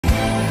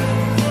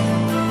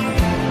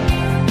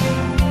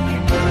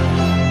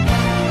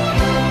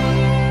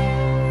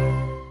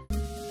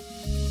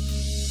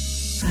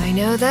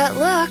know that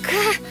look.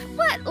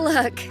 What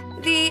look?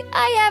 The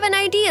I have an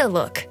idea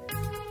look.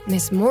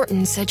 Miss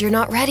Morton said you're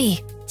not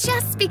ready.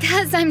 Just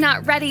because I'm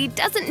not ready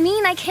doesn't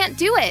mean I can't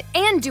do it,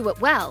 and do it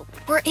well.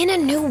 We're in a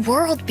new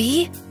world,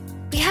 Bee.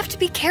 We have to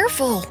be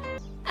careful.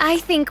 I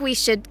think we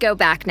should go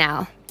back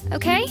now,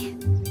 okay?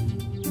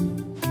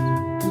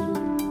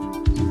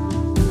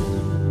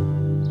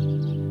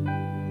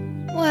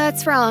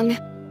 What's wrong?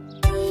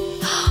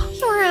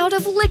 You're out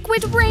of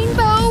liquid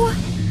rainbow!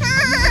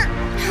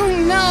 Oh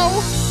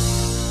no!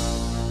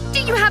 Do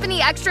you have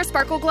any extra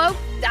sparkle glow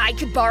that I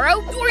could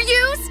borrow or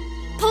use?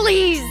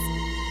 Please!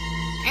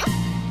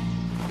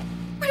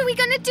 What are we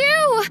gonna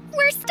do?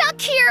 We're stuck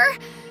here!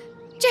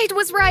 Jade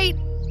was right.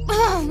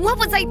 Oh, what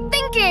was I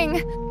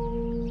thinking?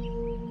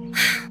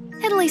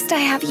 At least I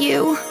have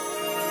you.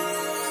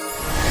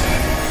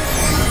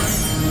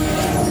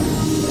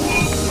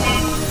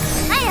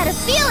 I had a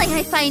feeling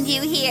I'd find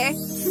you here.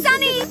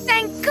 Sunny,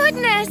 thank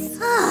goodness!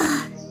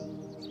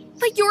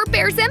 But your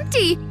bear's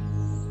empty.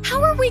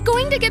 How are we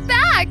going to get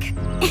back?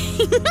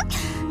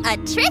 A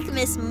trick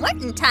Miss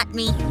Morton taught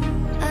me.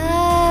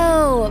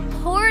 Oh,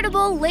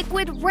 portable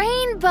liquid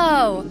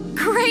rainbow.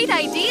 Great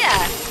idea.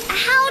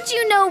 How'd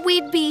you know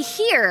we'd be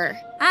here?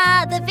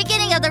 The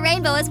beginning of the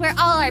rainbow is where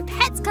all our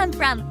pets come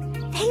from.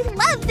 They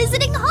love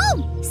visiting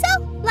home, so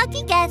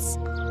lucky guess.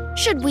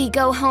 Should we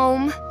go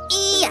home?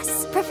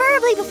 Yes,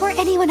 preferably before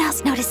anyone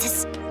else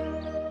notices.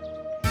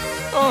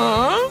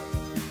 Aww,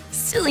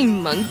 silly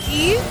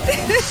monkey.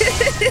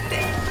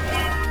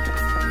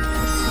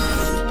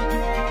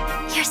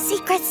 Your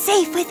secret's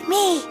safe with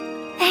me.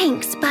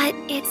 Thanks, but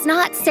it's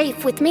not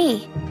safe with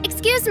me.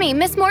 Excuse me,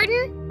 Miss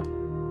Morton?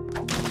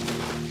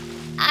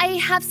 I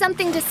have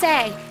something to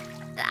say.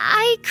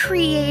 I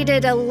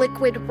created a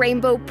liquid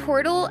rainbow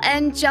portal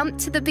and jumped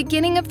to the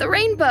beginning of the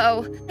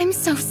rainbow. I'm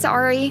so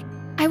sorry.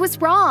 I was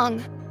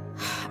wrong.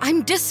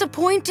 I'm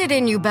disappointed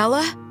in you,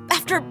 Bella.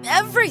 After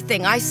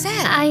everything I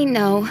said. I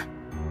know.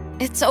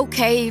 It's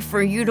okay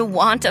for you to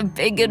want a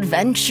big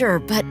adventure,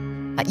 but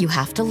you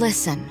have to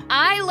listen.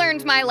 I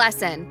learned my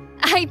lesson.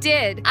 I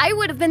did. I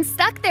would have been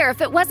stuck there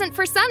if it wasn't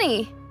for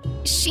Sunny.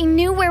 She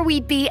knew where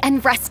we'd be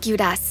and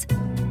rescued us.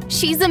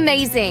 She's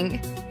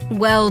amazing.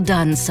 Well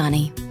done,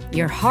 Sunny.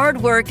 Your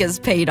hard work has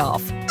paid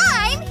off.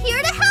 I'm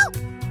here to help.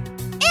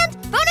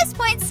 And bonus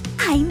points.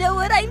 I know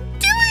what I'm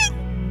doing.